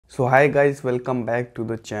So hi guys, welcome back to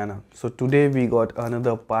the channel. So today we got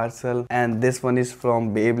another parcel and this one is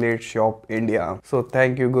from Beyblade shop India. So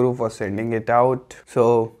thank you Guru for sending it out.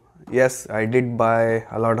 So yes, I did buy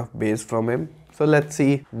a lot of base from him. So let's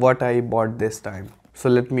see what I bought this time. So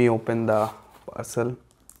let me open the parcel.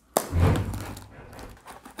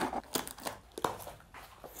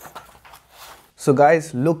 So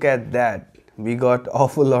guys, look at that. We got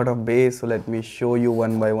awful lot of base. So let me show you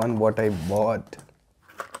one by one what I bought.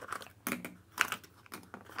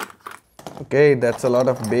 Okay, that's a lot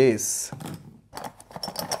of base.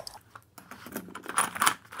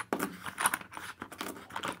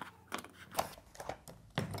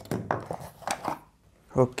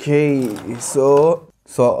 Okay, so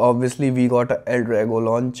obviously we got a El Drago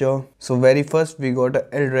launcher. So very first we got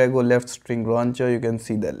a El Drago left string launcher. You can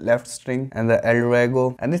see the left string and the El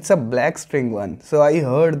Drago, and it's a black string one. So I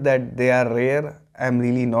heard that they are rare. I'm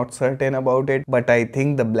really not certain about it, but I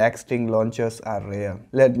think the black string launchers are rare.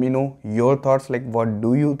 Let me know your thoughts, like what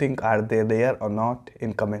do you think, are they rare or not,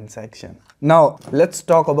 in comment section. Now let's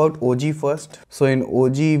talk about OG first. So in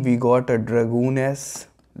OG we got a Dragoon S.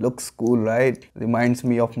 Looks cool, right? Reminds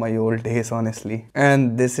me of my old days, honestly.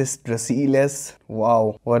 And this is Drasil S.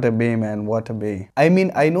 Wow, what a bay, man, what a bay. I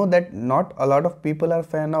mean, I know that not a lot of people are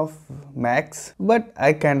fan of Max, but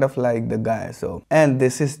I kind of like the guy. So, and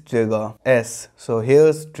this is Trigger S. So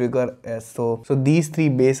here's Trigger S. So these three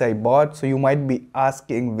base I bought. So you might be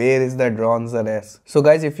asking, where is the Dronzer S? So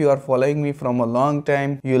guys, if you are following me from a long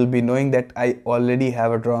time, you'll be knowing that I already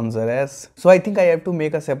have a Dronzer S. So I think I have to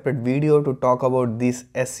make a separate video to talk about this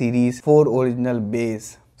S series 4 original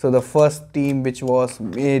base. So the first team which was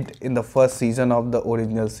made in the first season of the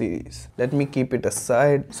original series. Let me keep it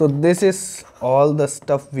aside. So this is all the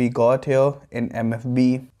stuff we got here in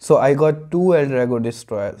MFB. So I got two El Drago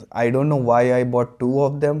destroyers. I don't know why I bought two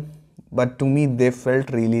of them, but to me they felt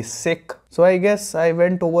really sick. So I guess I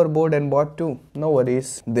went overboard and bought two. No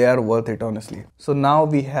worries, they are worth it, honestly. So now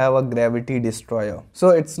we have a gravity destroyer.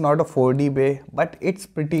 So it's not a 4D bay, but it's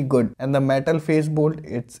pretty good. And the metal face bolt,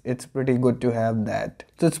 it's pretty good to have that.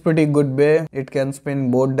 So it's pretty good bay. It can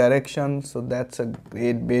spin both directions, so that's a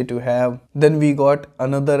great bay to have. Then we got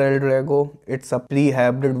another El Drago. It's a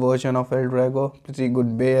pre-hybrid version of El Drago. Pretty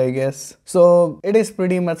good bay, I guess. So it is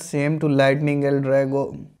pretty much same to Lightning El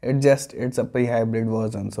Drago. It's a pre-hybrid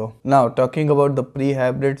version. So now talking about the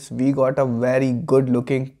pre-hybrids, we got a very good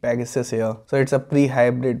looking Pegasus here. So it's a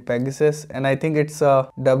pre-hybrid Pegasus, and I think it's a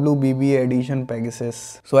WBB edition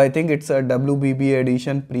Pegasus. So I think it's a WBB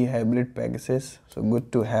edition pre-hybrid Pegasus. So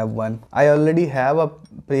good to have one. I already have a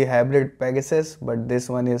pre-hybrid Pegasus, but this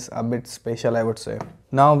one is a bit special, I would say.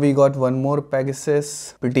 Now we got one more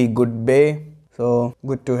Pegasus, pretty good bay. So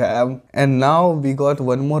good to have. And now we got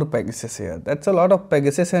one more Pegasus here. That's a lot of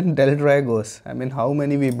Pegasus and El Dragos. I mean, how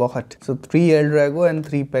many we bought? So 3 El Drago and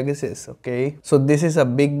 3 Pegasus. Okay. So this is a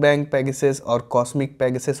Big Bang Pegasus or Cosmic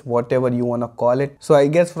Pegasus, whatever you wanna call it. So I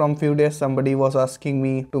guess from few days somebody was asking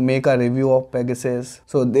me to make a review of Pegasus.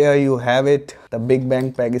 So there you have it, the Big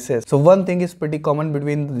Bang Pegasus. So one thing is pretty common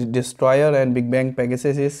between the Destroyer and Big Bang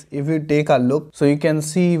Pegasus is, if you take a look, so you can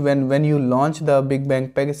see when you launch the Big Bang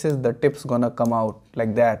Pegasus, the tip's gonna come out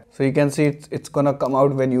like that. So you can see it's gonna come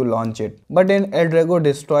out when you launch it. But in El Drago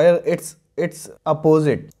Destroyer, it's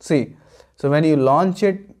opposite. See, so when you launch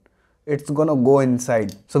it, it's gonna go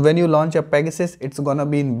inside. So when you launch a Pegasus, it's gonna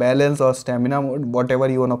be in balance or stamina mode, whatever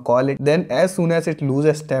you wanna call it. Then as soon as it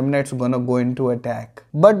loses stamina, it's gonna go into attack.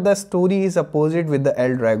 But the story is opposite with the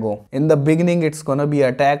El Drago. In the beginning, it's gonna be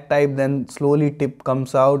attack type, then slowly tip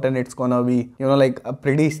comes out and it's gonna be, like a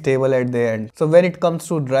pretty stable at the end. So when it comes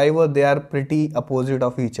to driver, they are pretty opposite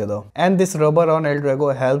of each other. And this rubber on El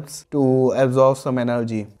Drago helps to absorb some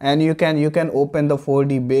energy. And you can open the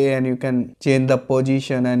 4D bay and you can change the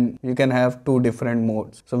position, and you can have 2 different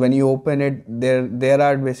modes. So when you open it, there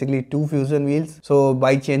are basically 2 fusion wheels. So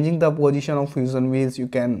by changing the position of fusion wheels, you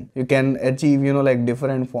can achieve like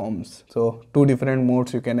different forms. So 2 different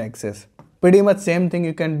modes you can access. Pretty much same thing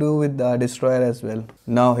you can do with the Destroyer as well.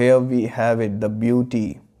 Now here we have it, the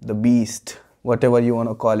beauty, the beast, whatever you want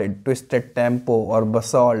to call it, Twisted Tempo or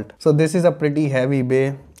Basalt. So this is a pretty heavy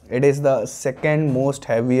bay. It is the second most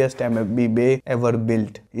heaviest MFB bay ever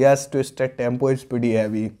built. Yes, Twisted Tempo is pretty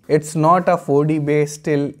heavy. It's not a 4D bay,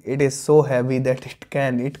 still it is so heavy that it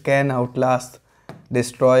can outlast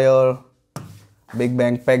Destroyer, Big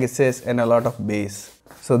Bang Pegasus and a lot of bays.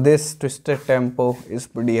 So this Twisted Tempo is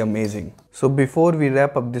pretty amazing. So before we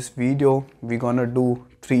wrap up this video, we're gonna do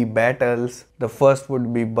 3 battles. The first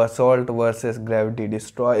would be Basalt versus Gravity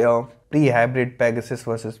Destroyer, Pre-Hybrid Pegasus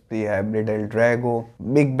versus Pre-Hybrid El Drago,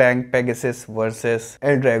 Big Bang Pegasus versus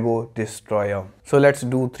El Drago Destroyer. So let's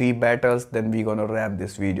do 3 battles, then we're gonna wrap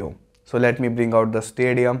this video. So let me bring out the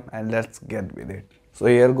stadium and let's get with it. So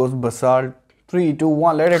here goes Basalt, 3, 2,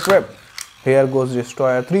 1, let it rip. Here goes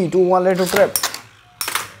Destroyer, 3, 2, 1, let it rip.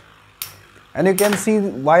 And you can see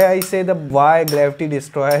why I say why Gravity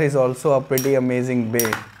Destroyer is also a pretty amazing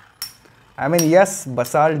bay. I mean, yes,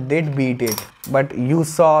 Basalt did beat it, but you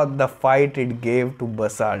saw the fight it gave to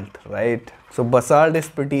Basalt, right? So Basalt is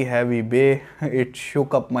pretty heavy bay. It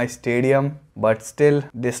shook up my stadium, but still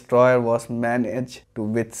Destroyer was managed to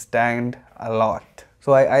withstand a lot.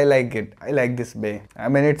 So I like it. I like this bay. I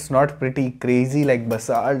mean, it's not pretty crazy like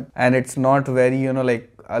Basalt, and it's not very, like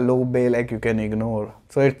a low bay like you can ignore.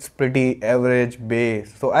 So it's pretty average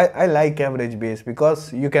base. So I like average base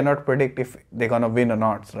because you cannot predict if they're gonna win or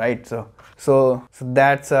not, right? So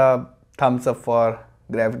that's a thumbs up for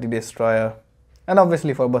Gravity Destroyer, and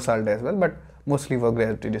obviously for Basalt as well, but mostly for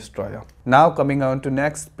Gravity Destroyer. Now coming on to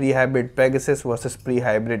next, Pre-Hybrid Pegasus versus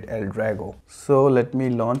Pre-Hybrid El Drago. So let me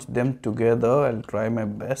launch them together. I'll try my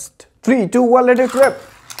best. 3, 2, 1, let it rip.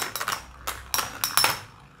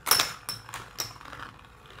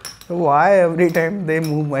 Why every time they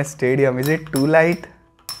move my stadium? Is it too light?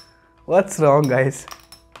 What's wrong, guys?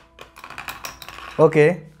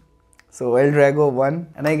 Okay, so El Drago won,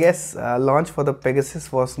 and I guess launch for the Pegasus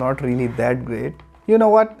was not really that great. You know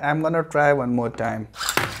what? I'm gonna try one more time.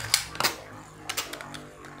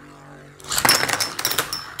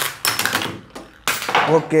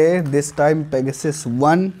 Okay, this time Pegasus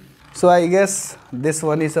won. So I guess this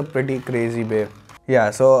one is a pretty crazy bay.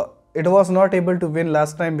 Yeah, so it was not able to win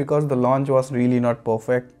last time because the launch was really not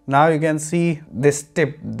perfect. Now you can see this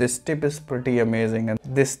tip. This tip is pretty amazing, and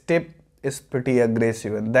this tip is pretty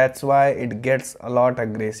aggressive, and that's why it gets a lot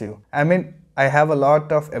aggressive. I mean, I have a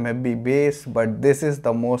lot of MFB base, but this is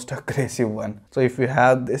the most aggressive one. So if you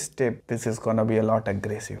have this tip, this is gonna be a lot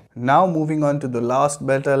aggressive. Now moving on to the last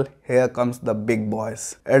battle, here comes the big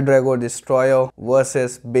boys. El Drago Destroyer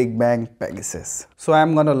versus Big Bang Pegasus. So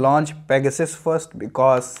I'm gonna launch Pegasus first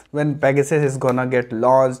because when Pegasus is gonna get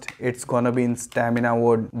launched, it's gonna be in stamina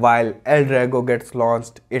mode, while El Drago gets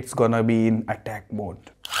launched, it's gonna be in attack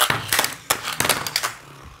mode.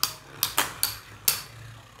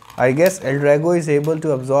 I guess El Drago is able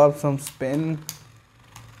to absorb some spin,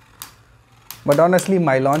 but honestly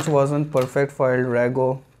my launch wasn't perfect for El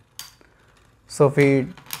Drago. So if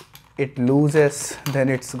it loses, then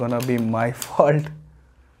it's gonna be my fault.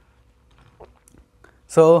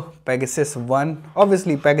 So Pegasus won.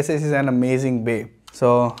 Obviously Pegasus is an amazing bay.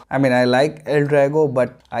 So I mean, I like El Drago,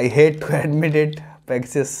 but I hate to admit it,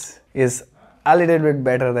 Pegasus is a little bit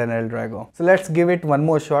better than El Drago. So let's give it one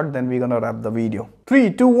more shot, then we're gonna wrap the video.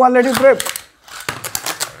 3, 2, 1, let it rip.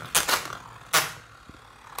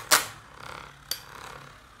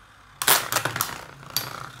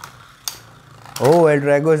 Oh, El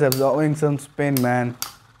Drago is absorbing some spin, man.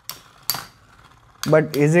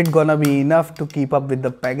 But is it gonna be enough to keep up with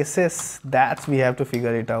the Pegasus? That's we have to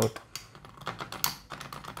figure it out.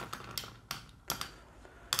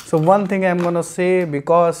 So one thing I'm gonna say,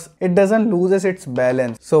 because it doesn't loses its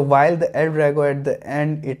balance. So while the El Drago at the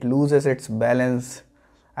end, it loses its balance.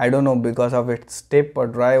 I don't know, because of its tip or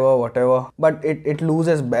drive or whatever, but it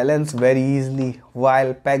loses balance very easily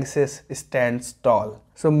while Pegasus stands tall.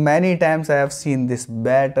 So many times I have seen this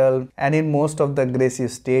battle, and in most of the aggressive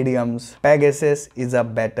stadiums, Pegasus is a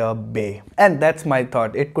better bay. And that's my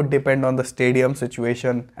thought. It could depend on the stadium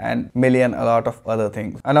situation and a lot of other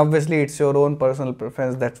things. And obviously it's your own personal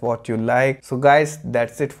preference, that's what you like. So guys,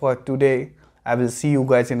 that's it for today. I will see you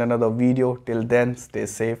guys in another video. Till then, stay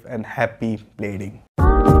safe and happy blading.